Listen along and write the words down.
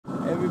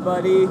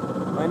everybody.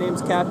 My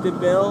name's Captain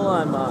Bill.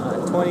 I'm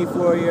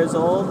 24 years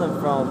old.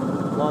 I'm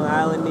from Long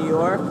Island, New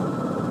York.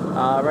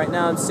 Right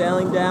now I'm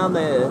sailing down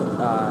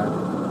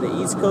the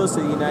east coast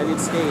of the United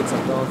States.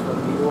 I'm going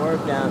from New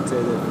York down to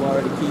the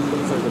Florida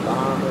Keys or the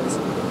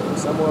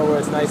Bahamas, somewhere where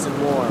it's nice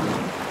and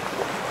warm.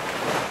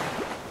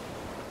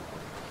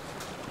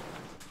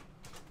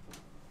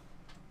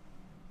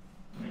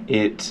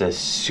 It's a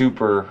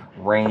super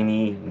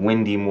rainy,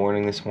 windy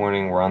morning this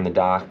morning. We're on the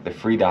dock, the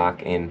free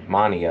dock in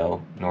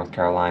Moneo, North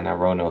Carolina,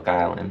 Roanoke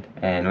Island.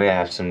 And we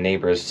have some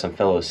neighbors, some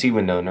fellow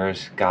Seawind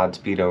owners.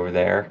 Godspeed over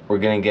there. We're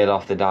gonna get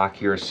off the dock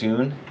here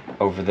soon.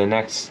 Over the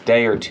next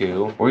day or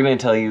two, we're gonna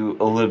tell you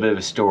a little bit of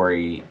a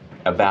story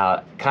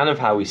about kind of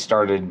how we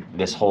started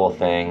this whole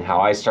thing,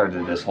 how I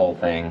started this whole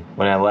thing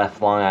when I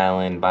left Long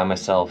Island by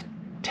myself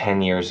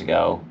 10 years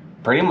ago.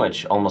 Pretty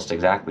much almost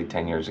exactly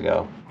 10 years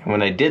ago.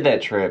 When I did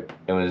that trip,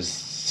 it was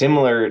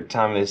similar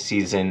time of the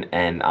season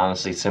and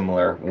honestly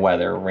similar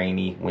weather,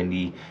 rainy,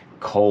 windy,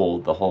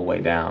 cold the whole way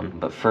down.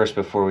 But first,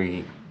 before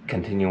we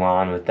continue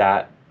on with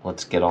that,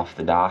 let's get off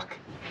the dock,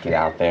 get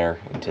out there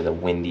into the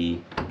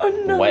windy,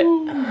 wet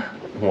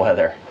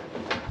weather.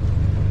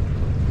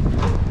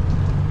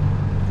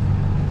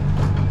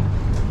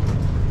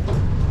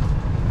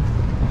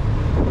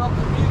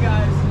 Welcome you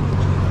guys.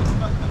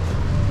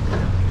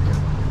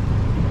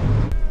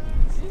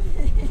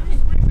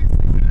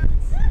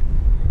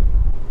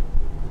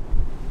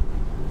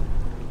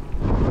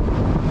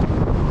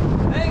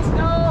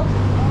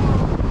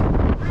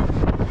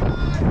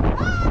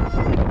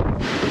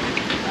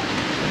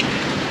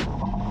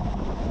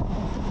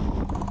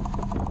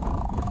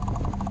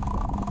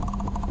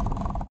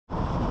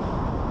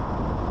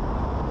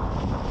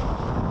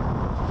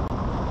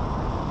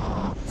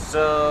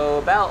 So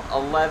about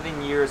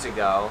 11 years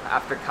ago,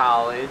 after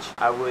college,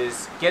 I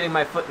was getting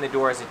my foot in the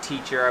door as a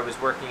teacher. I was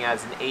working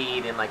as an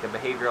aide in like a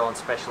behavioral and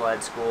special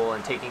ed school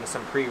and taking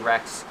some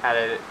prereqs at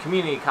a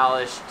community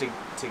college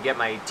to get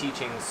my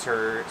teaching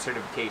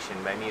certification,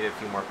 but I needed a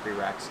few more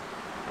prereqs.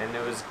 And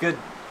it was a good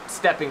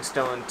stepping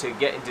stone to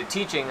get into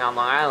teaching on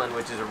Long Island,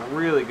 which is a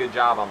really good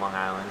job on Long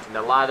Island. And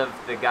a lot of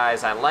the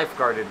guys I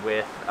lifeguarded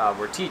with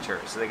were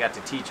teachers, so they got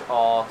to teach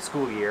all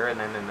school year, and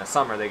then in the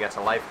summer they got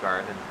to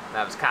lifeguard, and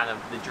that was kind of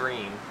the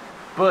dream.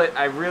 But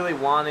I really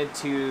wanted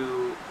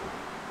to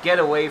get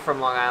away from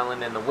Long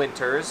Island in the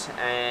winters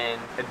and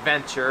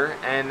adventure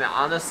and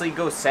honestly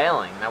go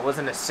sailing. I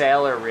wasn't a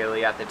sailor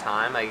really at the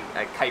time. I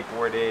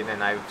kiteboarded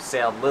and I've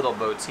sailed little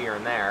boats here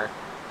and there.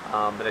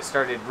 But I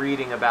started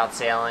reading about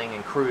sailing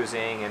and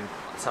cruising and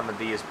some of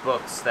these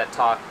books that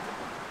talk,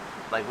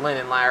 like Lynn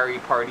and Larry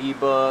Part E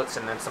books,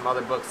 and then some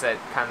other books that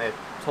kind of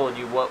told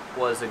you what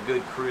was a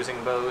good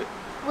cruising boat.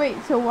 Wait,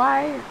 so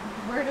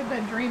where did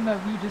that dream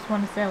of you just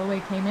want to sail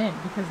away came in?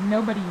 Because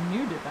nobody you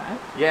knew did that.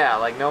 Yeah,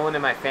 like no one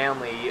in my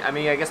family. I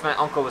mean, I guess my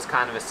uncle was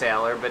kind of a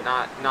sailor, but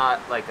not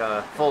like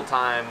a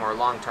full-time or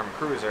long-term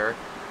cruiser.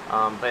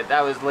 But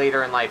that was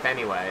later in life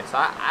anyway, so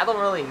I don't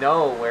really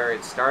know where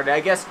it started. I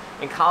guess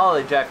in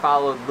college I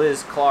followed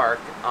Liz Clark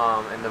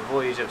in the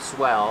Voyage of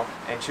Swell,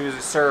 and she was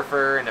a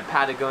surfer and a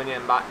Patagonia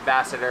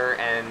ambassador,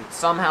 and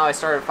somehow I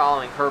started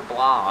following her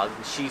blog.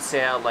 She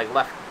sailed, like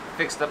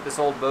fixed up this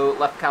old boat,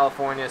 left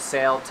California,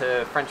 sailed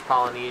to French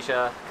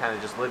Polynesia, kind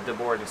of just lived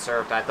aboard and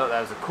surfed. I thought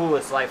that was the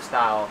coolest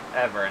lifestyle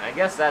ever, and I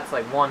guess that's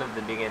like one of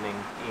the beginning,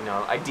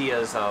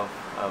 ideas of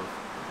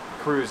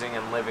cruising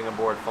and living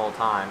aboard full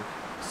time.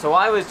 So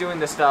while I was doing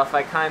this stuff,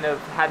 I kind of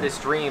had this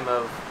dream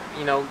of,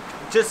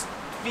 just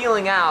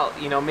feeling out,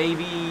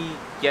 maybe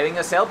getting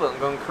a sailboat and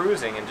going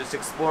cruising and just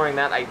exploring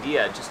that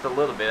idea just a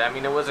little bit. I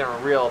mean, it wasn't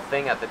a real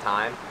thing at the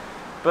time.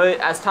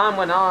 But as time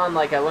went on,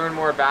 like I learned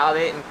more about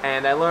it,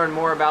 and I learned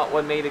more about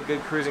what made a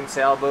good cruising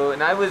sailboat,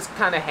 and I was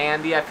kind of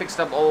handy. I fixed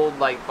up old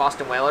like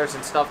Boston whalers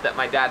and stuff that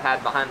my dad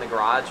had behind the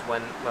garage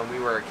when we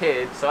were a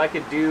kid, so I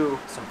could do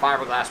some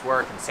fiberglass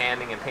work and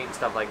sanding and paint and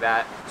stuff like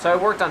that. So I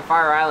worked on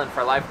Fire Island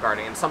for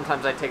lifeguarding, and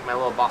sometimes I'd take my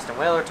little Boston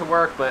whaler to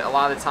work, but a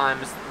lot of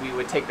times we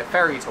would take the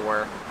ferry to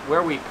work.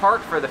 Where we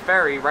parked for the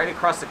ferry, right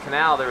across the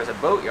canal, there was a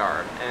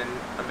boatyard, and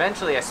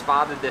eventually I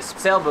spotted this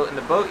sailboat in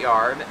the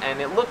boatyard,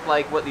 and it looked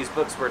like what these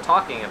books were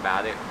talking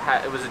about.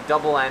 It was a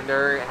double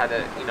ender, it had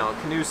a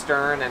canoe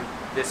stern and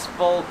this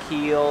full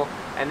keel,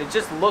 and it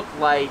just looked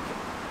like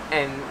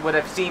what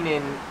I've seen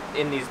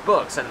in these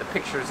books and the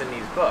pictures in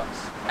these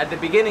books. At the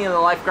beginning of the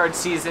lifeguard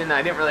season,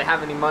 I didn't really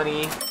have any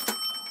money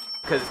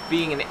because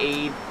being an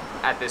aide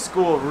at this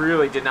school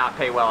really did not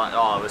pay well at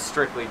all. It was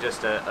strictly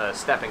just a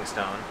stepping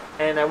stone.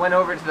 And I went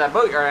over to that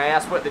boatyard and I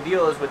asked what the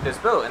deal is with this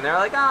boat, and they're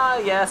like,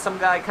 yeah, some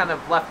guy kind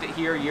of left it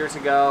here years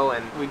ago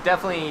and we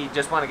definitely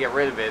just want to get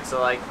rid of it, so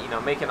like,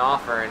 make an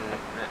offer and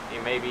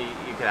maybe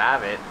you could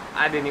have it.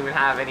 I didn't even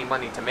have any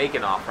money to make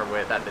an offer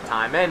with at the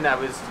time, and I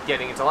was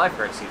getting into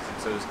lifeguard season,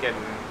 so it was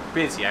getting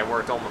busy. I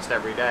worked almost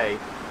every day.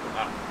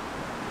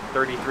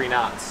 33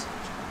 knots,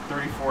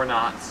 34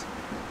 knots,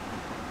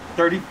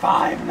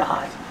 35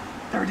 knots,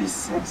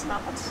 36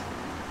 knots.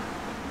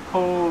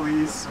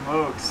 Holy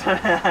smokes.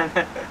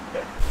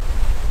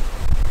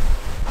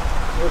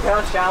 Look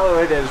how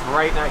shallow it is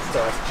right next to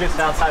us, just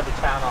outside the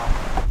channel.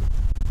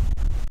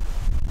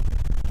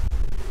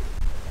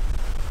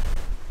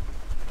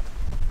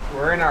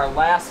 We're in our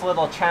last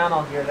little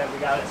channel here that we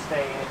gotta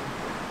stay in.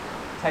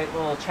 Tight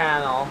little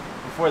channel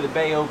before the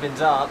bay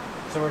opens up.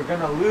 So we're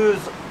gonna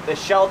lose the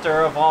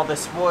shelter of all the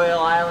spoil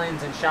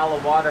islands and shallow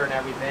water and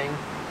everything.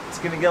 It's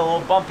gonna get a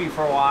little bumpy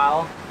for a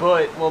while,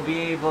 but we'll be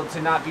able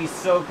to not be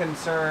so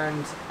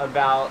concerned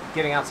about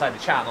getting outside the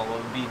channel.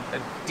 It'll be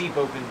a deep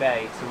open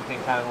bay, so we can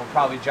we'll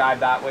probably jibe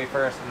that way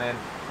first and then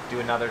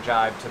do another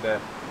jibe to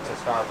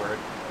starboard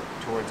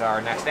towards our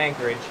next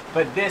anchorage.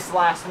 But this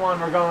last one,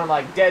 we're going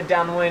like dead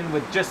downwind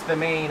with just the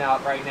main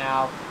out right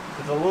now.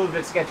 It's a little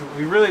bit sketchy.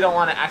 We really don't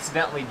want to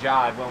accidentally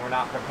jibe when we're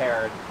not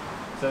prepared.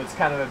 So it's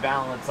kind of a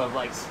balance of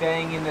like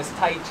staying in this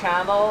tight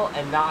channel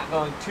and not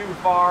going too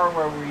far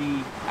where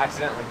we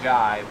accidentally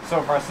jibe.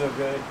 So far so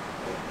good.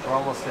 We're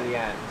almost to the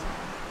end.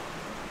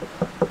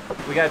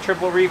 We got a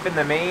triple reef in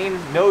the main.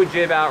 No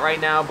jib out right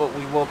now, but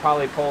we will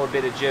probably pull a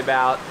bit of jib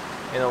out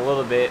in a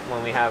little bit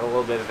when we have a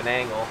little bit of an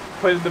angle.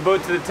 Putting the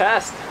boat to the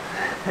test.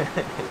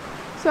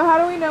 So how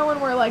do we know when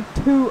we're like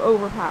too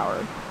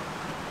overpowered?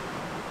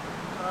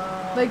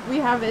 Like we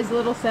have as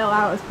little sail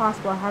out as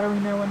possible. How do we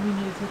know when we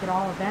need to take it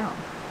all down?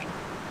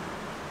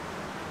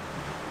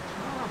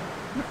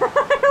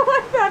 I don't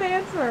like that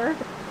answer.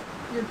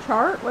 Your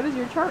chart? What does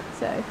your chart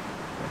say?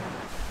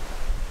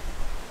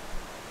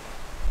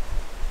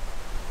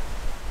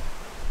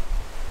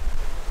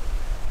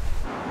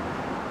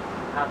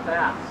 How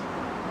fast?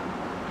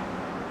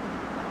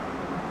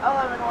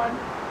 11-1.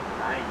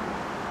 Nice.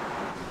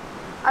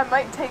 I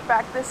might take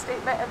back this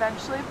statement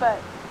eventually,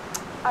 but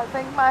I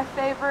think my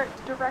favorite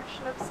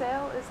direction of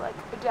sail is like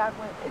a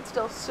downwind. It's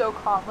still so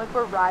calm. Like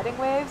we're riding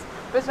waves,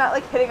 but it's not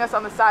like hitting us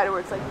on the side where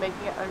it's like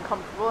making it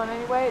uncomfortable in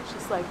any way. It's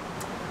just like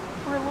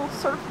we're a little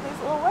surfing these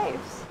little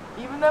waves,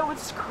 even though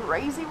it's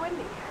crazy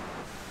windy.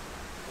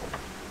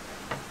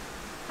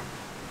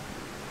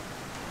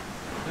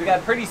 We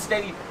got pretty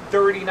steady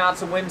 30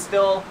 knots of wind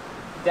still,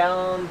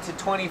 down to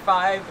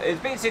 25. It's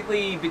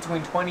basically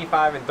between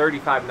 25 and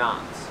 35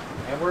 knots.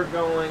 And we're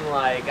going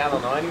like, I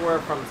don't know, anywhere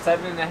from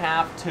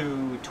 7.5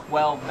 to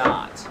 12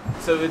 knots.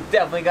 So it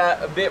definitely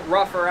got a bit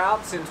rougher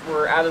out since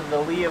we're out of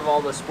the lee of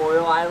all the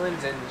spoil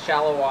islands and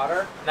shallow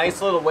water.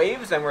 Nice little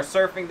waves, and we're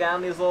surfing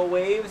down these little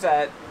waves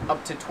at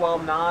up to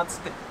 12 knots,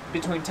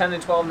 between 10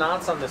 and 12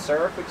 knots on the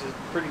surf, which is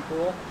pretty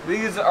cool.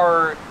 These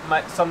are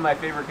some of my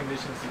favorite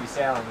conditions to be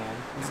sailing in.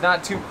 It's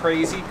not too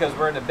crazy because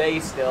we're in a bay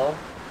still.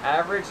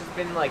 Average has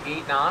been like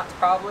 8 knots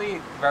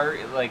probably.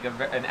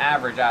 An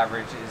average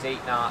is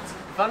 8 knots.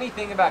 Funny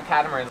thing about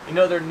catamarans, you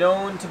know, they're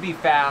known to be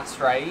fast,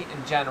 right,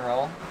 in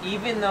general.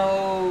 Even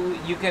though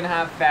you can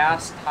have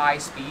fast, high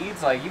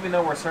speeds, like even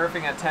though we're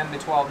surfing at 10 to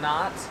 12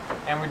 knots,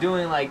 and we're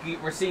doing like,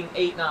 we're seeing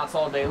 8 knots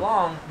all day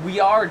long, we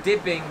are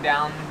dipping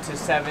down to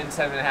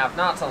 7.5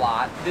 knots a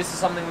lot. This is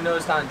something we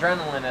noticed on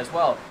adrenaline as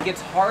well.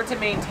 It's hard to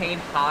maintain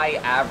high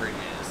averages.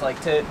 Like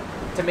to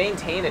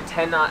maintain a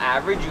 10 knot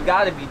average, you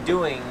gotta be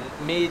doing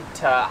mid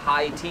to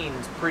high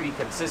teens pretty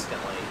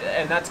consistently.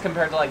 And that's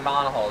compared to like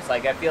monohulls.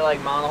 Like I feel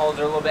like monohulls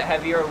are a little bit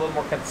heavier, a little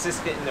more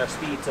consistent in their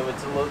speed, so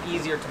it's a little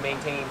easier to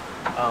maintain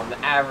the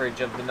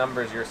average of the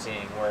numbers you're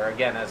seeing. Where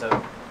again, as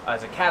a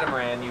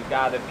catamaran, you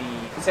gotta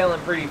be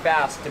sailing pretty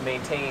fast to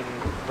maintain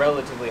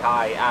relatively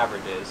high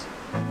averages.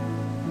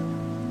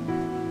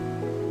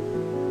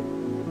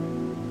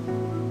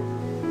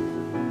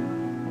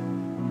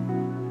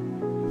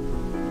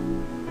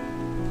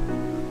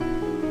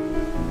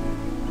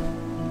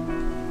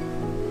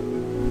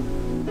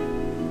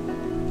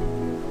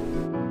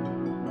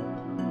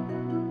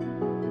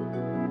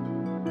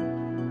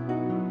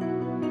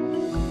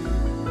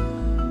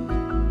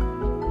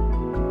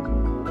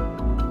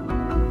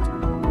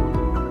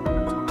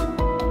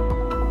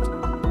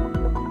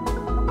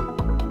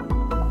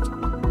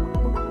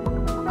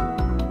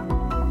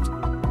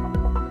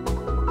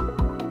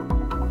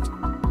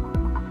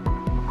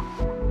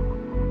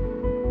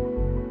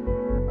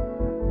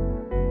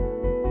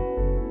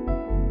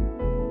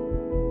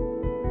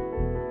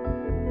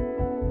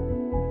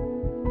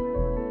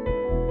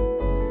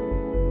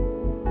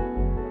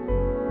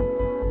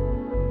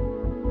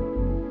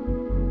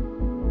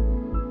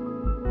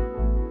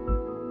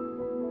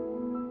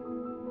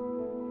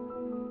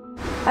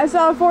 I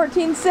saw a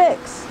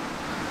 14.6.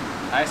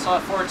 I saw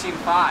a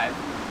 14.5.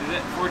 Is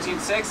it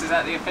 14.6? Is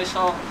that the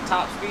official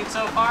top speed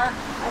so far?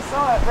 I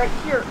saw it right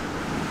here.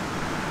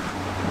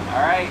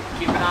 All right,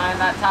 keep an eye on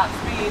that top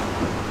speed.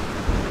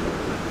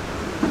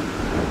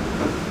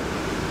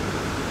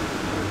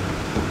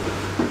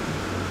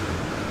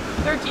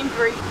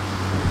 $13.3.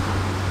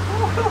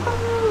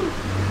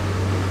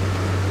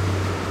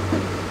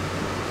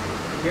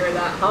 Hear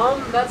that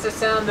hum? That's the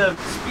sound of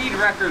speed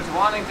records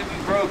wanting to be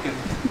broken.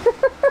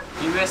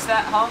 You missed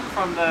that hum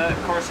from the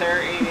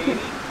Corsair 880?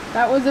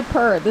 That was a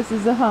purr. This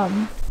is a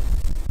hum.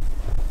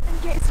 In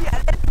case you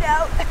hadn't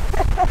doubt, it's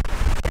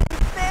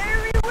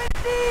very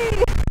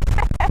windy.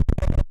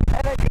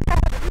 And I think I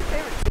have a new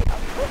favorite seat on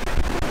the boat.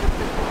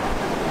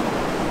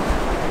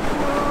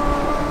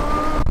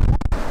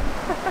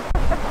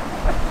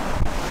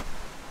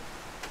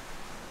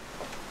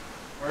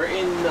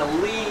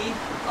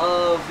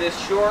 this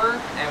shore,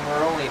 and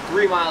we're only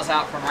 3 miles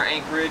out from our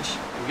anchorage.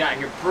 We got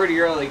here pretty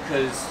early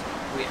because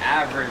we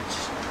averaged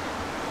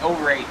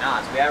over 8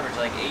 knots. We averaged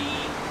like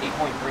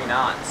 8.3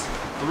 knots.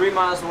 3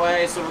 miles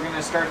away, so we're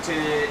gonna start to,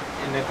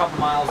 in a couple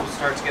miles, we'll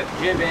start to get the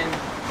jib in,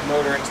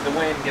 motor into the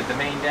wind, get the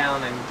main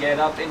down, and get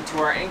up into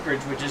our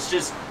anchorage, which is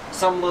just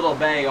some little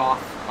bay off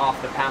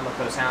the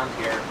Pamlico Sound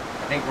here.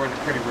 I think we're in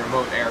a pretty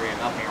remote area,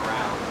 nothing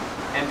around.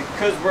 And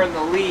because we're in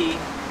the lee,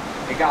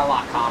 it got a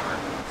lot calmer.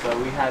 So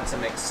we had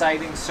some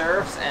exciting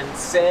surfs and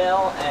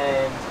sail,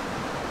 and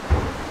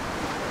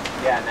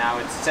yeah, now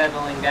it's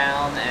settling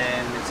down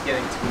and it's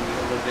getting to be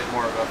a little bit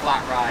more of a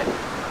flat ride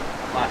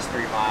last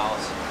 3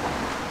 miles.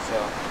 So,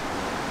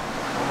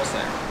 almost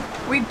there.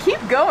 We'd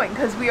keep going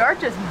because we are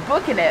just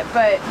booking it,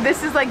 but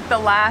this is like the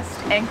last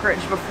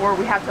anchorage before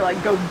we have to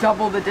like go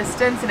double the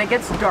distance, and it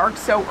gets dark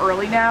so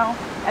early now.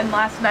 And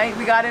last night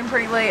we got in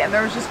pretty late and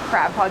there was just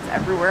crab pods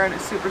everywhere and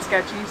it's super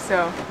sketchy,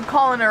 so I'm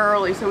calling her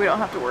early so we don't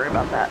have to worry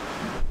about that.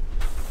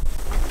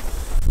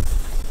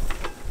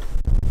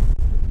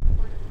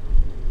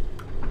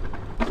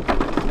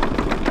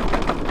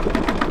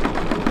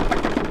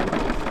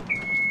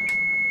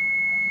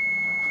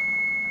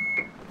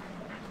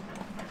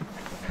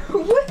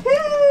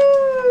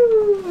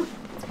 Woohoo!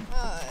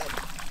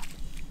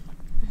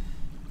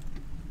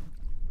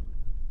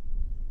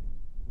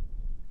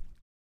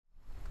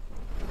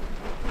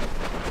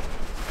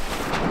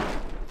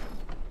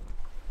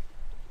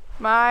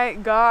 My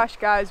gosh,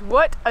 guys,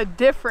 what a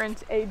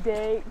difference a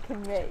day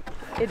can make.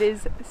 It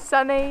is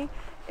sunny,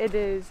 it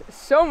is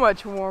so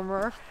much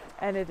warmer,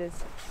 and it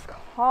is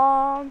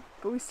calm,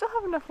 but we still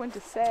have enough wind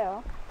to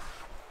sail.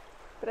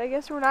 But I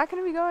guess we're not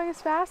going to be going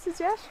as fast as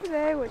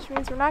yesterday, which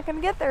means we're not going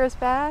to get there as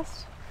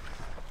fast.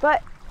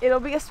 But it'll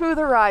be a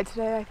smoother ride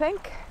today, I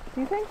think.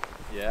 Do you think?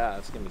 Yeah,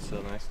 it's going to be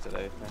so nice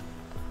today.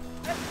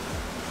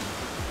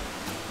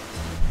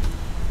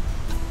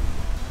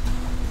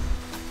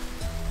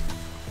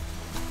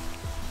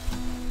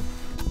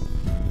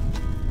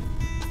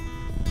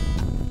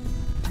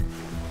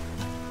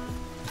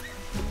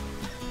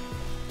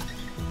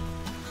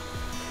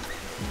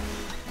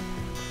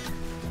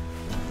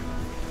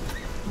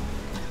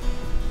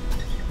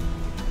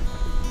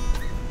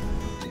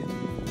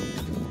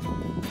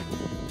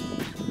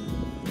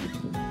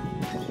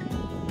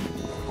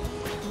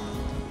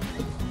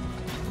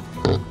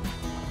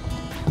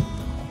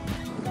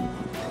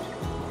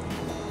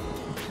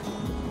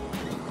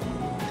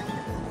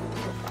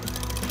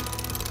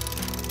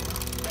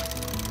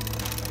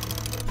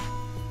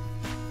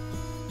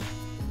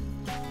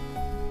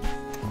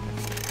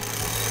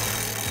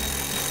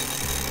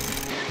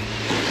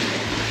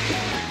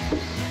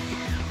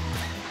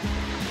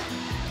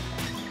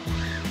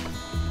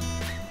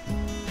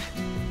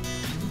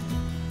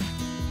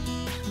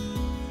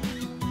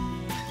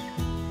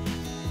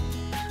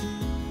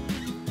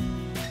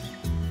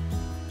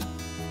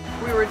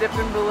 We were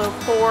dipping below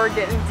 4,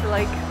 getting to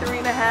like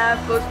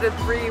 3.5, closer to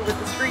 3 with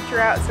the screecher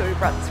out, so we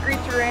brought the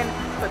screecher in,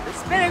 put the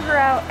spinnaker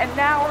out, and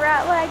now we're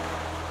at like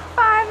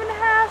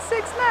 5.5,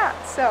 6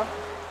 knots. So,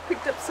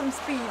 picked up some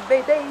speed,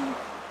 baby.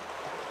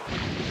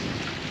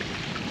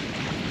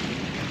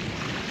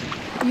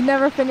 You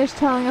never finished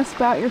telling us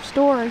about your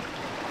story.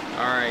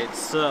 Alright,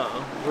 so,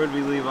 where'd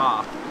we leave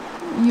off?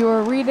 You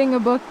were reading a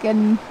book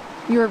and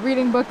you were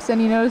reading books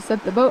and you noticed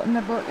that the boat in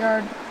the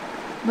boatyard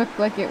looked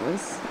like it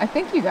was, I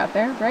think you got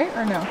there, right?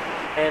 Or no?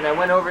 And I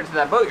went over to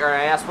that boatyard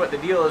and I asked what the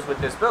deal is with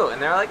this boat. And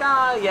they're like,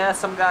 yeah,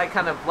 some guy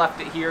kind of left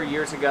it here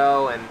years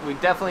ago and we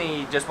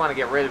definitely just want to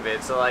get rid of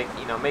it. So like,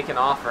 you know, make an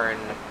offer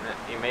and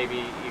maybe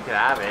you could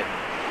have it.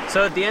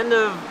 So at the end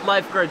of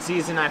lifeguard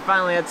season, I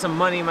finally had some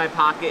money in my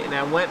pocket and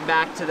I went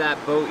back to that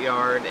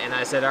boatyard and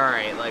I said, all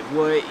right, like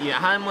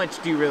how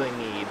much do you really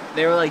need?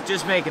 They were like,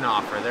 just make an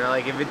offer. They're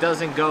like, if it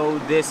doesn't go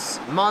this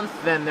month,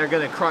 then they're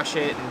gonna crush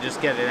it and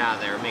just get it out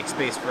of there, make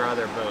space for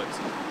other boats.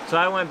 So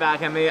I went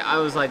back, I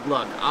was like,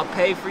 look, I'll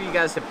pay for you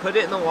guys to put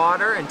it in the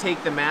water and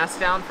take the mast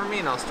down for me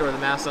and I'll store the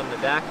mast on the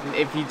deck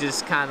if you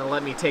just kind of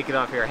let me take it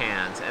off your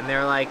hands. And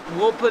they're like,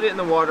 we'll put it in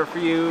the water for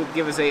you,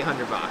 give us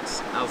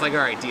 $800. I was like, all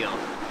right, deal.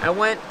 I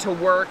went to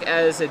work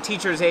as a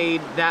teacher's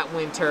aide that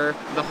winter.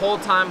 The whole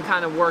time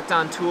kind of worked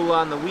on Tula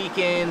on the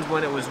weekends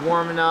when it was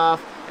warm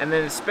enough. And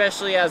then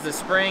especially as the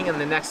spring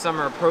and the next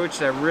summer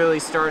approached, I really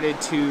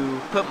started to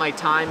put my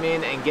time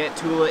in and get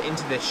Tula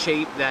into the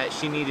shape that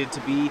she needed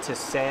to be to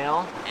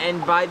sail.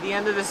 And by the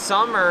end of the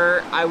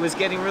summer, I was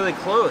getting really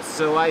close.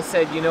 So I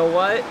said, you know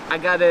what? I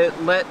gotta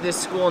let this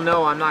school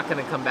know I'm not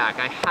gonna come back.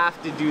 I have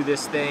to do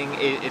this thing.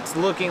 It's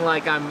looking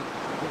like I'm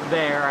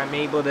there. I'm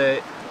able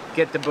to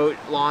get the boat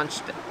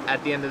launched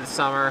at the end of the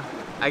summer.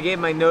 I gave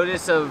my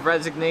notice of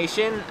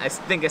resignation. I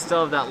think I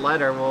still have that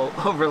letter. We'll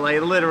overlay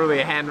literally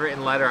a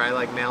handwritten letter I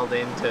like mailed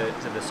in to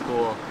the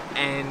school.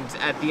 And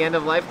at the end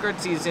of lifeguard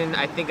season,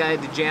 I think I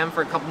had to jam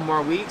for a couple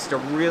more weeks to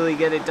really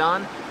get it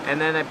done. And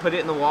then I put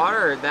it in the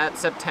water that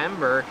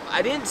September.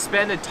 I didn't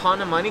spend a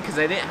ton of money because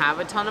I didn't have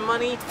a ton of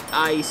money.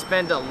 I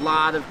spent a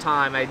lot of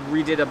time. I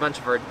redid a bunch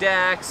of our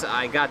decks.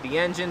 I got the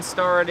engine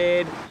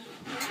started.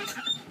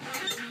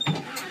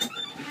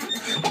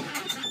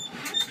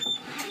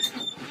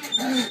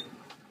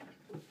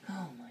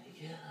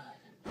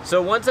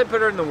 So once I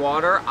put her in the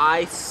water,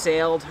 I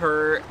sailed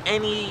her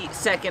any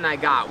second I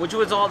got, which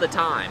was all the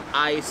time.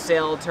 I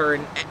sailed her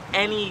in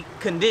any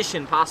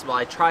condition possible.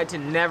 I tried to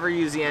never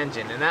use the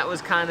engine, and that was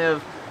kind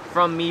of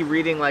from me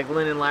reading like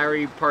Lynn and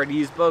Larry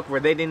Pardee's book where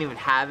they didn't even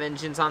have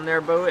engines on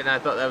their boat, and I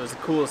thought that was the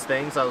coolest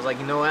thing. So I was like,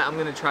 you know what, I'm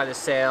gonna try to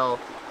sail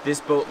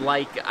this boat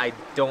like I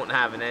don't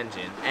have an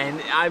engine.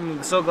 And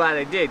I'm so glad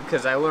I did,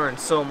 because I learned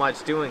so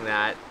much doing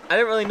that. I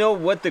didn't really know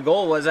what the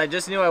goal was. I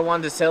just knew I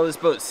wanted to sail this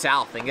boat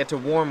south and get to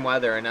warm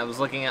weather, and I was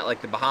looking at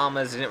like the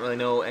Bahamas. I didn't really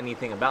know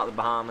anything about the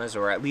Bahamas,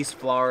 or at least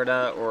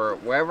Florida, or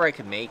wherever I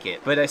could make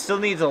it. But I still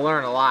need to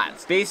learn a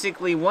lot.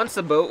 Basically, once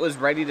the boat was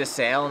ready to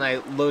sail and I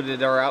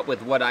loaded her up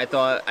with what I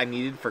thought I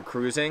needed for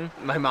cruising,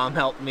 my mom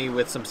helped me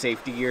with some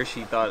safety gear.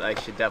 She thought I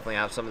should definitely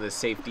have some of the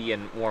safety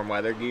and warm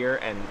weather gear,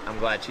 and I'm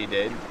glad she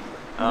did.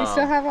 We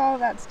still have all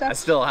that stuff? I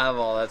still have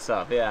all that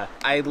stuff, yeah.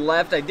 I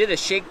did a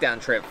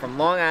shakedown trip from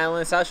Long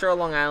Island, South Shore of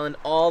Long Island,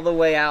 all the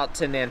way out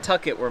to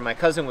Nantucket, where my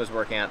cousin was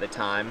working at the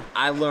time.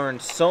 I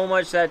learned so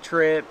much that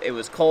trip. It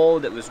was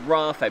cold, it was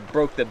rough, I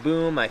broke the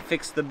boom, I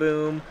fixed the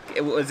boom.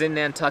 It was in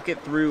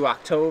Nantucket through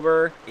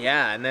October.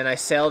 Yeah, and then I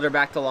sailed her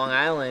back to Long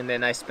Island,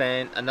 and I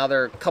spent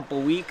another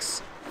couple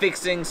weeks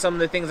fixing some of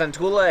the things on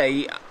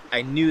Tula.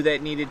 I knew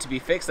that needed to be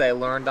fixed. I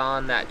learned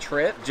on that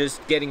trip,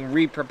 just getting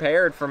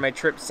re-prepared for my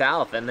trip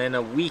south. And then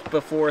a week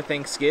before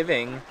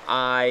Thanksgiving,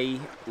 I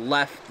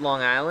left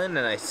Long Island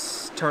and I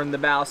turned the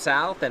bow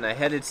south and I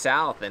headed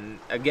south. And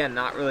again,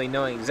 not really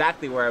knowing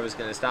exactly where I was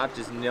going to stop,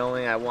 just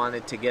knowing I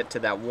wanted to get to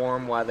that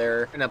warm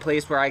weather in a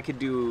place where I could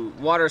do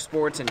water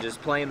sports and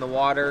just play in the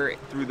water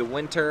through the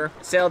winter.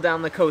 Sailed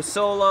down the coast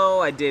solo.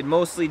 I did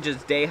mostly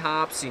just day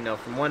hops, you know,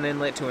 from one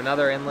inlet to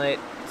another inlet.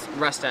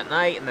 Rest at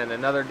night and then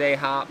another day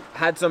hop.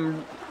 Had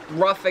some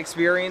rough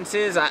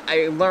experiences.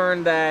 I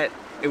learned that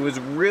it was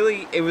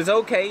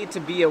okay to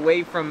be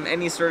away from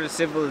any sort of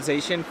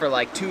civilization for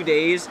like 2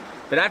 days,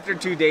 but after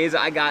 2 days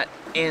I got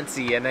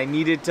antsy and I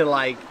needed to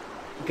like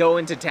go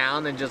into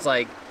town and just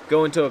like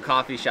go into a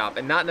coffee shop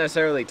and not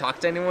necessarily talk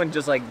to anyone,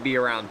 just like be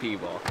around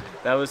people.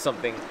 That was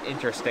something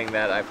interesting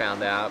that I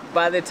found out.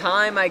 By the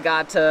time I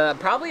got to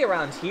probably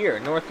around here,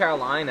 North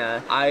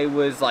Carolina, I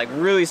was like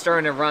really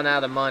starting to run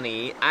out of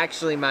money.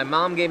 Actually, my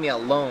mom gave me a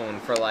loan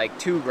for like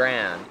 $2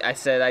 grand. I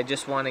said I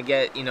just want to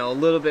get, you know, a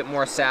little bit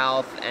more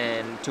south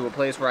and to a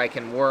place where I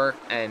can work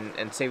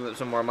and save up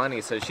some more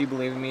money. So she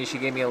believed in me. She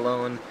gave me a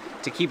loan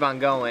to keep on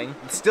going.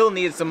 Still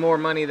needed some more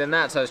money than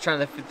that, so I was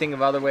trying to think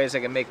of other ways I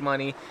could make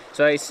money.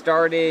 So I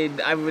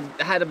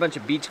had a bunch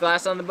of beach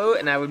glass on the boat,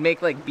 and I would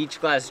make like beach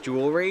glass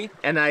jewelry,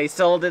 and I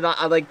sold it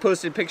I like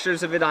posted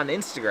pictures of it on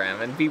Instagram,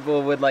 and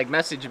people would like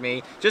message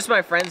me, just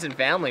my friends and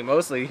family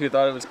mostly, who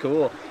thought it was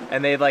cool,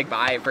 and they'd like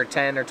buy it for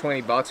 10 or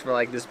 20 bucks for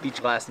like this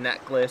beach glass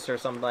necklace or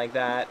something like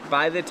that.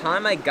 By the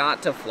time I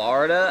got to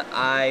Florida,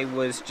 I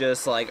was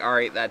just like, all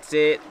right, that's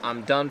it,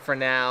 I'm done for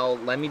now.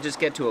 Let me just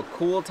get to a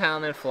cool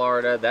town in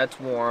Florida that's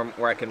warm,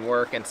 where I can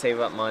work and save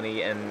up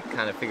money and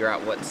kind of figure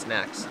out what's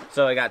next.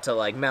 So I got to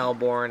like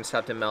Melbourne,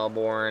 stopped in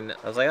Melbourne.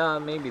 I was like, oh,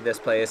 maybe this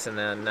place, and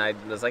then I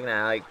was like,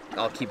 nah,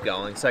 I'll keep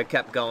going. So I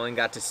kept going,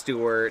 got to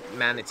Stewart,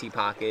 Manatee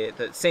Pocket,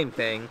 the same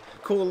thing.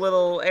 Cool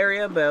little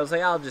area, but I was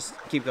like, I'll just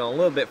keep going a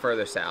little bit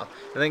further south.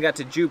 And then got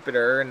to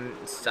Jupiter, and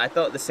I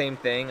thought the same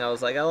thing. I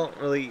was like,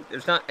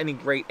 there's not any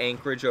great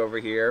anchorage over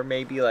here.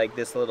 Maybe like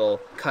this little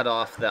cut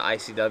off the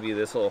ICW,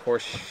 this little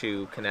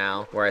horseshoe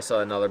canal where I saw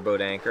another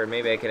boat anchor.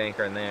 Maybe I could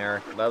anchor in there.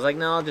 But I was like,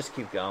 no, I'll just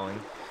keep going.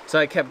 So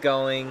I kept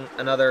going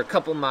another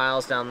couple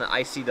miles down the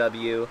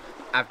ICW.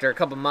 After a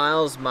couple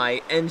miles,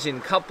 my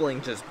engine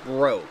coupling just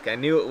broke. I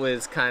knew it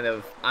was kind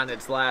of on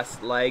its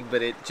last leg,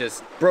 but it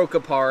just broke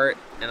apart,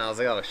 and I was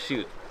like, oh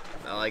shoot.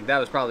 Like, that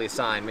was probably a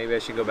sign. Maybe I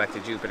should go back to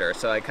Jupiter.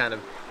 So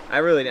I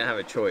really didn't have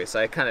a choice.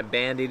 I kind of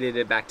band-aided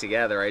it back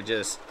together. I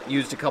just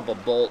used a couple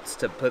bolts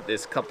to put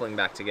this coupling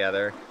back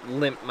together,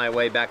 limped my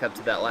way back up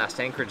to that last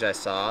anchorage I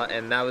saw,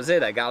 and that was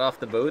it. I got off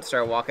the boat,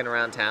 started walking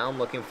around town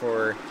looking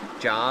for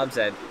jobs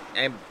at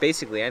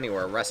basically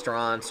anywhere,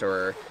 restaurants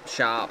or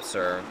shops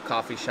or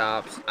coffee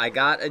shops. I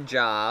got a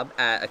job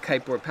at a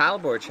kiteboard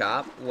paddleboard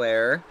shop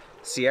where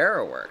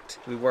Sierra worked.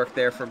 We worked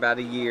there for about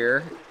a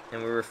year,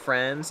 and we were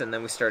friends, and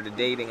then we started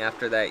dating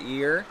after that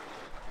year.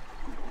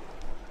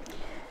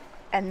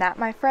 And that,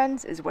 my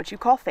friends, is what you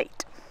call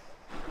fate.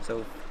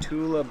 So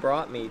Tula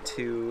brought me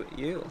to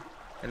you,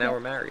 and now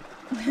we're married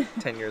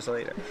 10 years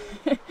later.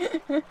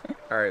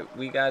 All right,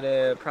 we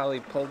gotta probably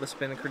pull the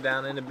spinnaker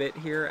down in a bit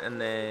here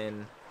and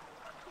then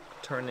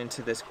turn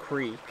into this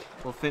creek.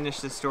 We'll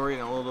finish the story in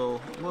a little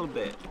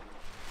bit.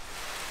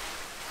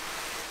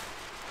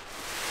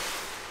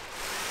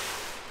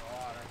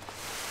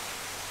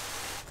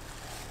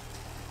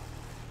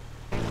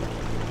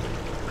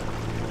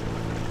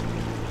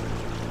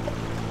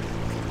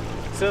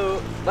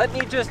 So let me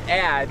just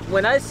add,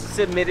 when I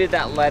submitted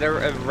that letter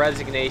of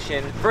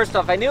resignation, first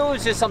off, I knew it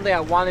was just something I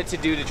wanted to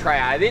do to try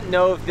out. I didn't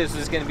know if this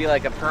was going to be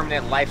like a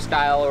permanent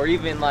lifestyle or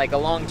even like a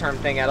long-term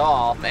thing at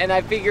all. And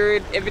I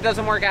figured if it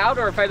doesn't work out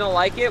or if I don't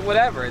like it,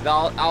 whatever,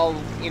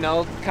 I'll you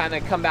know, kind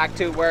of come back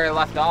to where I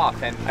left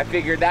off. And I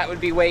figured that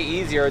would be way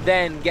easier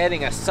than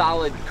getting a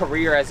solid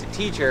career as a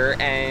teacher.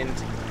 And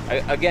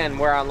again,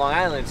 we're on Long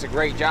Island, it's a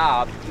great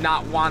job,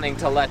 not wanting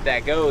to let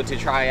that go to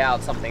try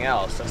out something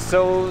else.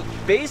 So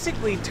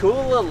basically,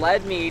 Tula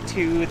led me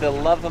to the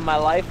love of my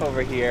life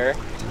over here,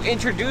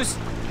 introduced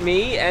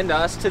me and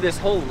us to this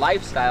whole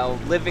lifestyle,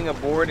 living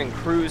aboard and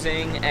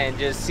cruising and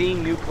just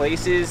seeing new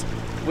places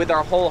with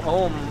our whole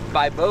home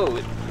by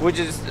boat, which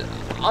is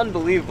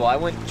unbelievable. I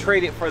wouldn't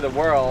trade it for the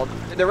world.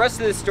 The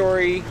rest of the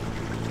story,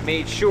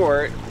 made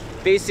short,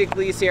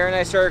 basically Sierra and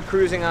I started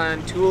cruising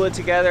on Tula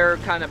together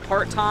kind of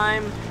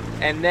part-time,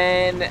 and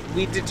then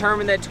we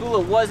determined that Tula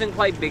wasn't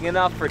quite big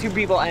enough for 2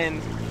 people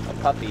and a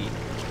puppy.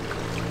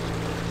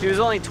 She was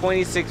only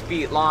 26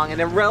 feet long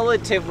and a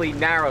relatively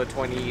narrow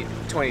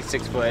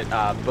 26 foot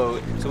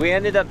boat. So we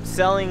ended up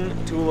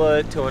selling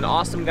Tula to an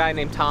awesome guy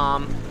named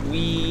Tom.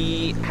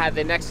 We had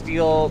the next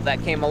deal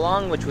that came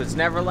along, which was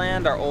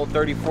Neverland, our old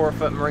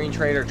 34-foot Marine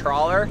Trader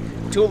trawler.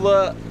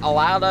 Tula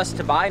allowed us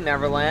to buy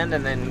Neverland,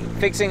 and then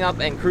fixing up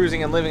and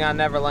cruising and living on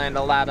Neverland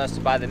allowed us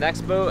to buy the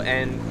next boat,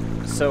 and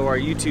so our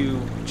YouTube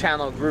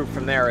channel grew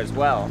from there as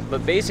well.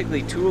 But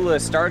basically, Tula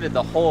started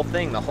the whole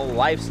thing, the whole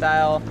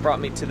lifestyle, brought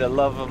me to the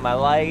love of my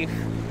life,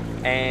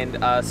 and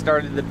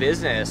started the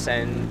business.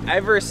 And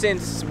ever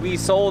since we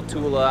sold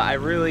Tula, I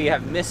really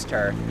have missed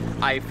her.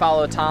 I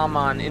follow Tom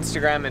on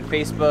Instagram and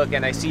Facebook,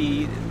 and I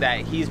see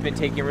that he's been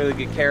taking really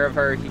good care of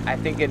her. I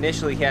think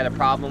initially he had a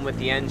problem with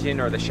the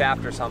engine or the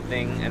shaft or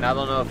something, and I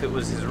don't know if it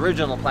was his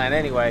original plan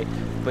anyway,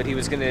 but he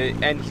was gonna,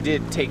 and he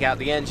did take out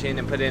the engine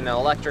and put in an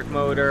electric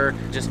motor,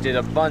 just did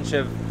a bunch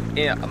of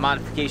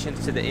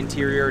modifications to the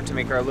interior to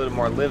make her a little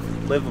more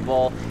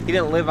livable. He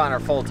didn't live on her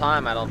full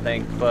time, I don't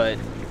think, but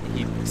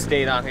he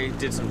stayed on her, he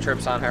did some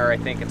trips on her, I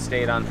think, and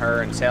stayed on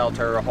her and sailed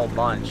her a whole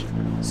bunch.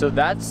 So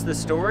that's the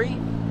story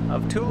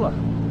of Tula.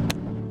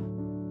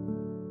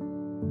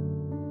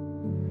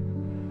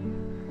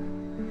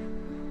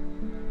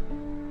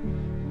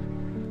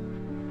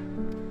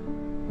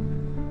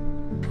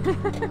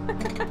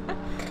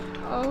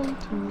 Oh,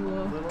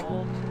 Tula. Little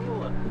old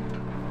Tula.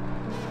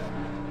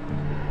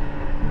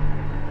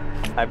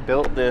 I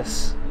built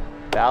this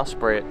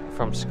bowsprit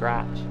from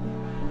scratch.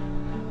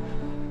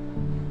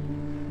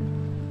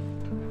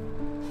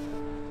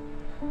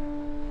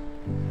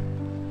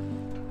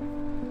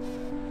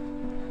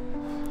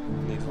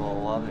 Needs a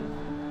little loving.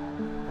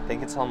 I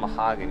think it's all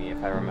mahogany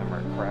if I remember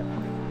it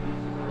correctly.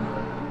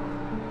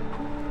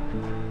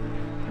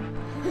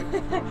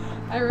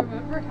 I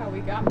remember how we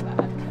got that,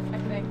 I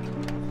think.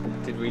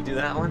 Did we do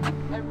that one?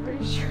 I'm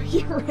pretty sure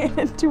you ran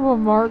into a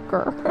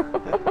marker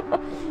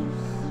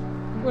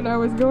when I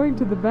was going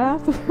to the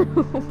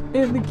bathroom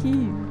in the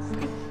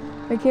Keys.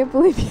 I can't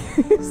believe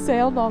you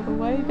sailed all the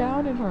way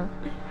down in her.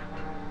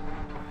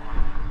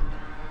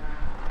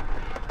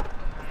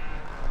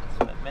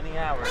 Spent many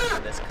hours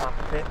in this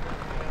cockpit.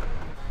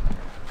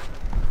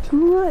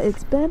 Tula,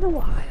 it's been a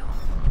while.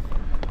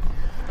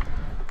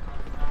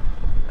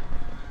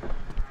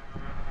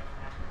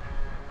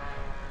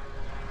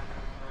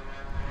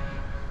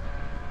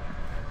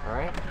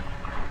 Alright.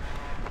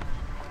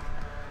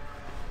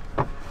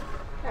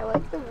 I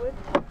like the wood.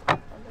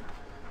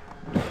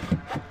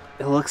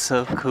 It looks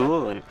so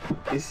cool, and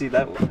you see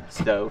that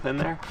stove in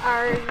there?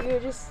 Are you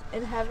just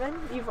in heaven?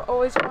 You've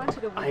always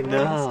wanted a wood I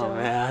know,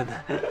 man.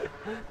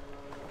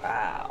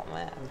 Wow,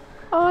 man.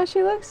 Oh,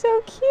 she looks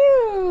so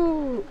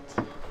cute.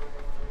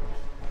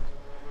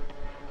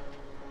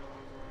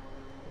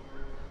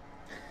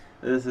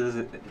 This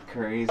is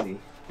crazy.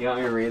 You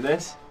want me to read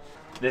this?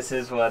 This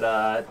is what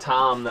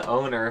Tom, the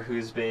owner,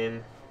 who's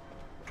been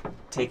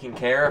taking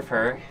care of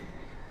her,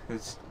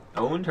 who's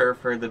owned her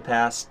for the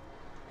past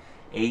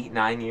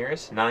 9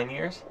 years,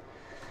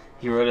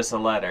 he wrote us a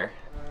letter.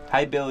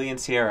 Hi Billy and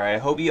Sierra, I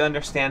hope you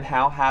understand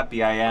how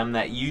happy I am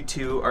that you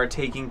two are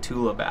taking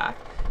Tula back.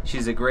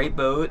 She's a great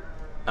boat,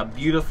 a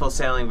beautiful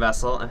sailing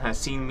vessel, and has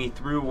seen me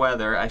through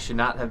weather I should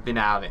not have been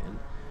out in.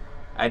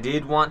 I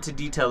did want to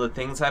detail the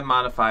things I've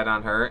modified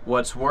on her,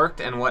 what's worked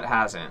and what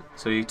hasn't.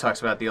 So he talks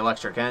about the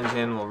electric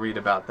engine, we'll read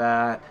about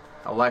that,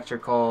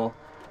 electrical,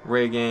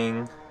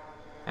 rigging,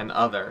 and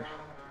other.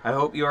 I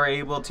hope you are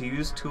able to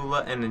use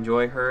Tula and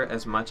enjoy her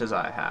as much as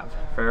I have.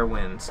 Fair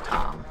winds,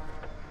 Tom.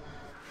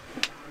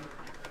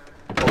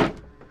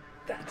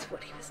 That's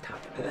what he was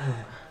talking about.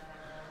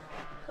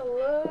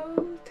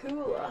 Hello,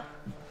 Tula.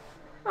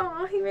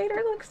 Aw, he made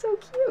her look so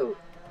cute.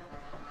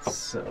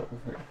 So,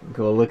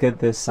 go look at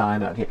this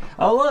sign out here.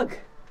 Oh look!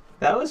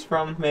 That was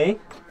from me.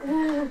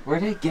 Where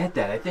did I get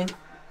that? I think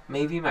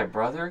maybe my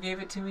brother gave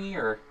it to me,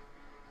 or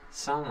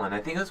someone. I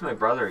think it was my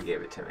brother who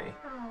gave it to me.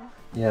 Oh.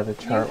 Yeah, the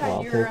chart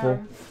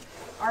wallpaper.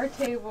 Our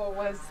table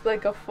was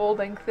like a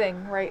folding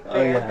thing right there.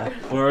 Oh yeah.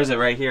 Where was it?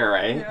 Right here,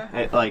 right?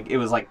 Yeah. It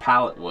was like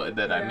pallet wood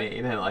that I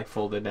made and it like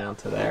folded down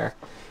to there.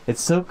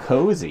 It's so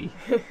cozy.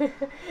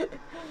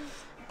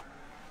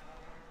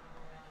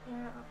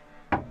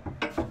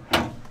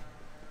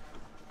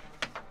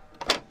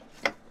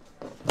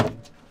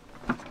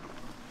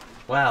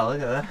 Wow,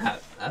 look at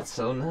that. That's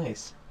so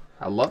nice.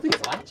 I love these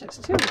latches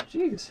too.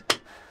 Jeez.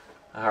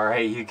 All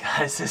right, you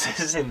guys, this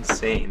is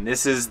insane.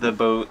 This is the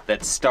boat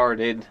that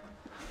started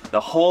the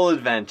whole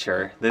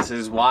adventure. This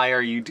is why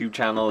our YouTube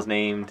channel is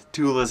named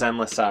Tula's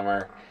Endless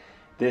Summer.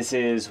 This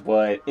is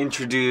what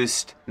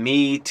introduced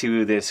me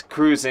to this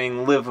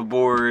cruising, live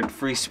aboard,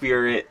 free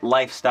spirit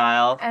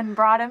lifestyle. And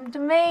brought him to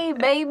me,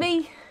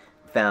 baby.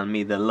 Found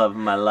me the love of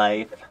my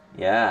life.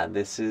 Yeah,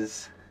 this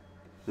is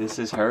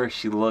her.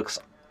 She looks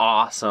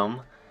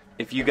awesome.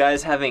 If you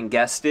guys haven't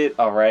guessed it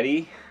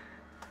already,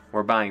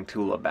 we're buying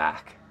Tula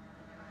back.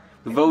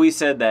 We've always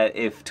said that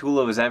if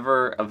Tula was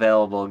ever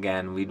available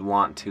again, we'd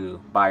want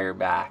to buy her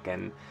back,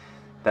 and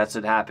that's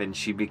what happened.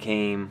 She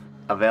became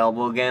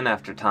available again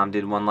after Tom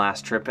did one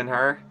last trip in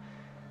her,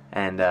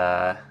 and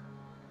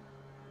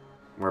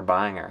we're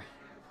buying her.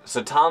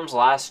 So Tom's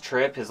last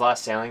trip, his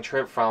last sailing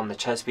trip from the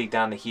Chesapeake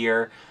down to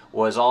here,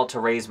 was all to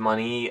raise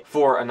money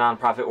for a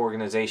nonprofit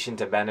organization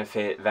to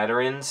benefit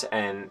veterans,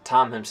 and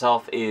Tom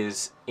himself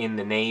is in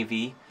the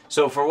Navy.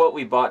 So for what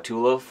we bought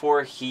Tula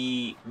for,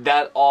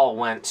 that all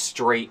went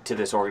straight to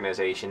this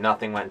organization.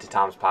 Nothing went to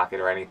Tom's pocket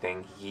or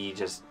anything. He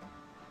just,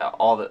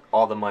 all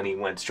the money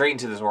went straight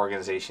into this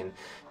organization.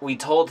 We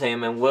told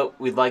him, and what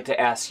we'd like to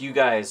ask you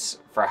guys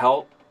for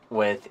help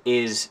with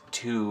is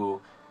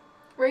to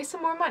Raise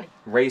some more money.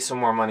 Raise some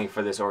more money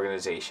for this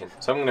organization.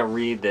 So I'm going to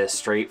read this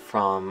straight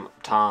from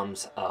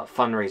Tom's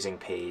fundraising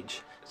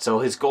page. So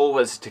his goal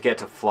was to get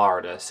to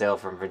Florida, sail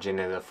from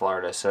Virginia to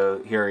Florida.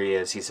 So here he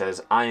is. He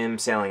says, I am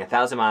sailing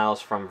 1,000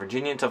 miles from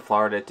Virginia to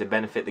Florida to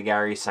benefit the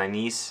Gary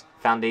Sinise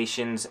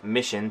Foundation's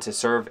mission to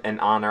serve and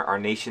honor our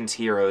nation's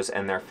heroes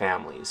and their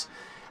families.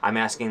 I'm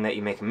asking that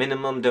you make a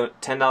minimum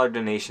 $10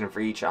 donation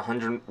for each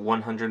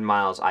 100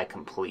 miles I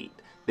complete.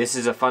 This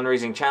is a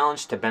fundraising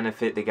challenge to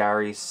benefit the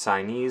Gary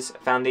Sinise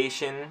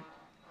Foundation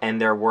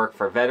and their work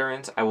for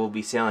veterans. I will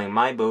be sailing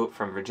my boat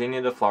from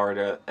Virginia to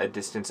Florida, a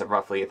distance of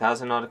roughly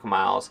 1,000 nautical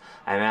miles.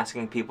 I am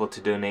asking people to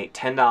donate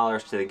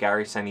 $10 to the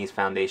Gary Sinise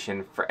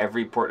Foundation for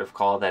every port of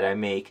call that I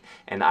make,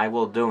 and I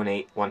will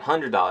donate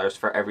 $100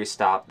 for every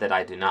stop that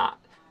I do not.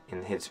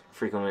 In his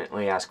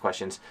frequently asked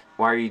questions,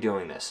 why are you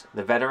doing this?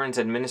 The Veterans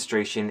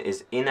Administration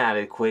is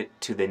inadequate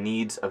to the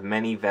needs of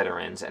many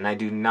veterans, and I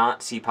do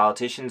not see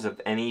politicians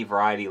of any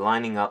variety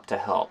lining up to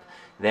help.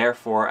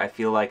 Therefore, I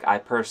feel like I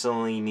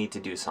personally need to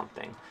do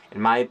something. In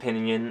my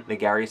opinion, the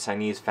Gary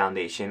Sinise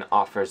Foundation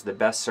offers the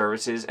best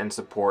services and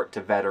support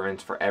to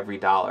veterans for every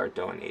dollar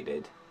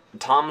donated.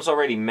 Tom's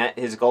already met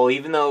his goal,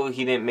 even though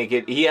he didn't make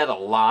it. He had a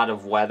lot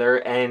of weather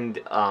and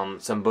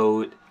some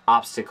boat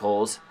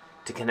obstacles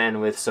to contend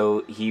with,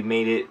 so he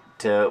made it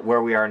to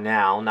where we are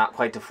now, not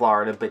quite to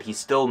Florida, but he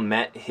still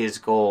met his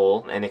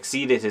goal and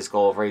exceeded his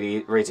goal of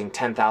raising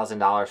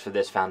 $10,000 for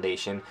this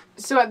foundation.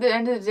 So at the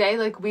end of the day,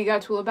 like, we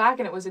got Tula back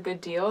and it was a good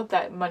deal.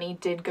 That money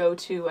did go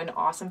to an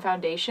awesome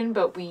foundation,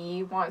 but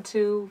we want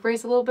to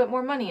raise a little bit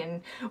more money,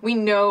 and we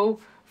know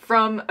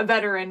from a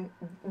veteran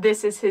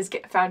this is his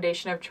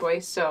foundation of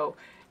choice, so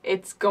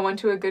it's going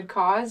to a good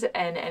cause,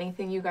 and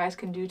anything you guys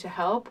can do to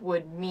help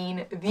would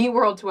mean the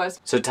world to us.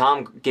 So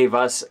Tom gave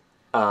us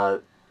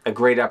a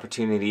great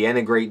opportunity and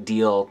a great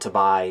deal to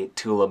buy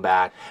Tula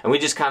back, and we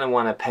just kind of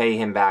want to pay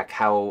him back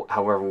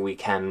however we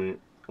can,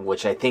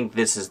 which I think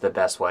this is the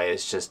best way,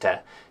 is just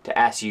to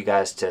ask you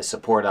guys to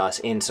support us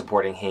in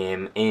supporting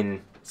him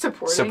in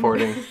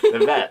supporting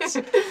the vets.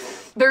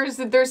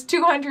 There's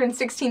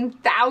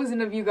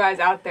 216,000 of you guys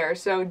out there,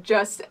 so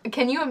just,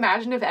 can you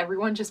imagine if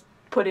everyone just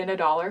put in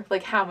 $1?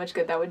 Like, how much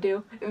good that would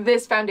do?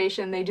 This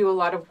foundation, they do a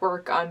lot of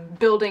work on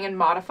building and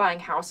modifying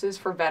houses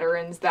for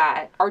veterans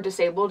that are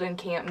disabled and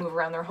can't move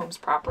around their homes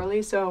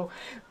properly. So,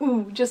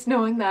 just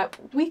knowing that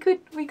we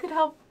could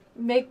help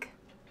make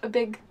a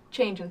big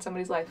change in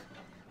somebody's life.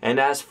 And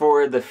as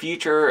for the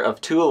future of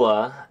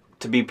Tula,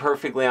 to be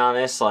perfectly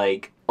honest,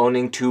 like,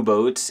 owning 2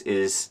 boats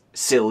is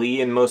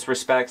silly in most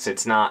respects.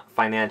 It's not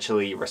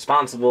financially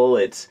responsible.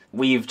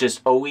 We've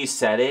just always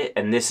said it,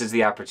 and this is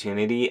the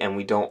opportunity, and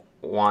we don't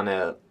want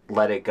to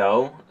let it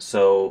go.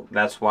 So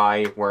that's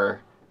why we're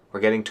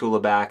getting Tula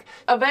back.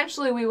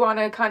 Eventually we want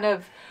to kind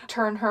of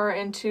turn her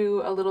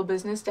into a little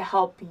business to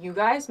help you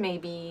guys,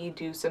 maybe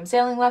do some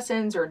sailing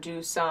lessons or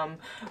do some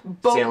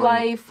boat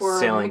life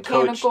or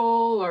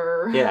mechanical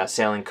or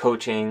sailing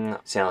coaching,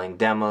 sailing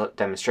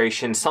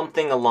demonstration,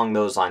 something along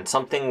those lines,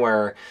 something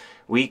where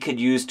we could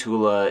use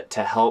Tula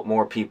to help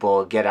more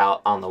people get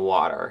out on the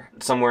water.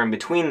 Somewhere in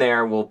between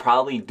there, we'll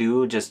probably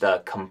do just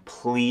a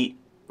complete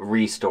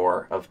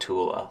restore of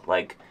Tula,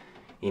 like,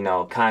 you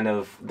know, kind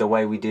of the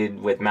way we did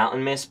with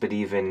Mountain Mist, but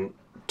even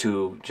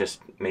to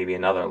just maybe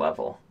another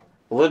level.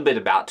 A little bit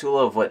about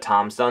Tula, of what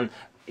Tom's done.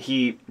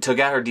 he took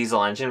out her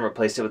diesel engine,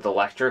 replaced it with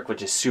electric,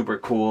 which is super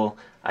cool.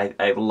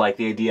 I like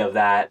the idea of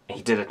that.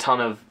 He did a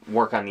ton of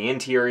work on the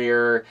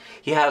interior.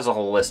 He has a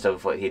whole list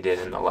of what he did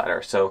in the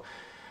letter. So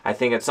I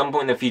think at some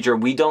point in the future,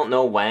 we don't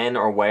know when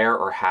or where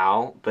or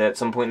how, but at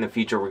some point in the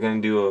future, we're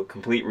going to do a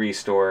complete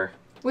restore.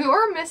 We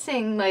were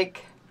missing,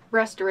 like,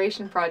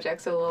 restoration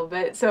projects a little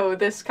bit, so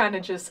this kind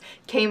of just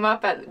came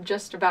up at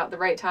just about the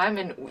right time.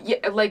 And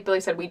yeah, like Billy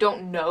said, we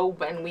don't know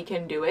when we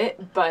can do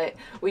it, but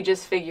we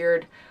just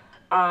figured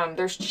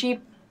there's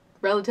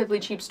relatively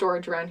cheap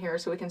storage around here,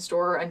 so we can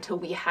store her until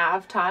we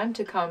have time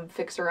to come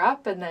fix her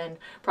up, and then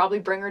probably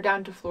bring her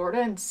down to Florida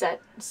and set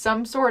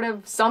some sort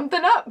of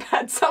something up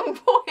at some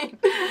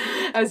point.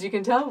 As you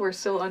can tell, we're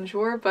still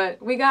unsure, but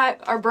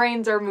our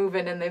brains are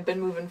moving, and they've been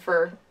moving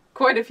for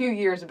quite a few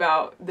years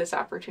about this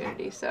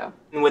opportunity. So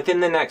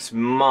within the next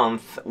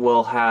month,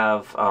 we'll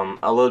have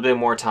a little bit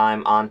more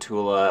time on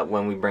Tula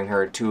when we bring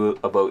her to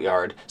a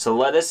boatyard. So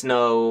let us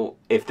know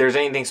if there's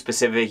anything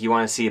specific you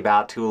want to see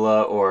about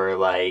Tula, or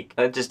like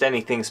just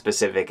anything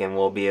specific, and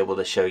we'll be able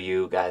to show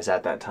you guys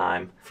at that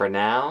time. For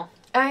now,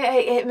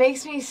 it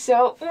makes me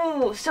so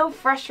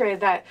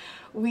frustrated that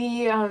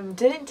we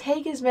didn't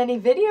take as many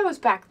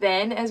videos back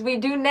then as we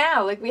do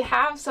now. Like, we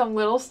have some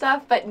little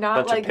stuff, but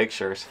not like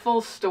pictures, full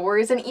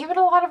stories. And even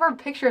a lot of our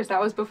pictures, that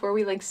was before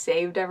we like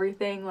saved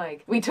everything.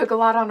 Like, we took a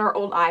lot on our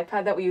old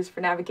iPad that we used for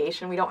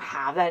navigation. We don't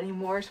have that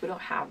anymore, so we don't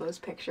have those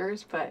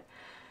pictures, but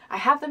I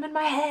have them in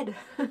my head.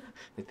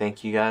 We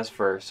thank you guys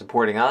for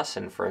supporting us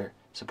and for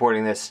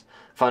supporting this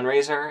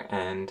fundraiser,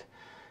 and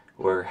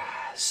we're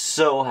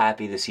so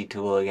happy to see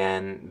Tula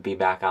again, be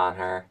back on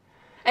her.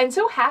 And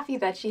so happy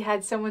that she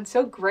had someone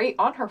so great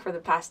on her for the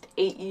past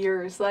 8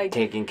 years, like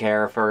taking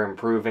care of her,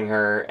 improving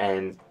her,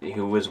 and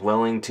who was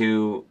willing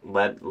to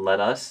let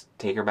us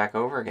take her back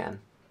over again.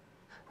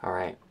 All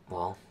right,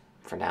 well,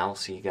 for now, we'll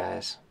see you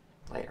guys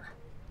later.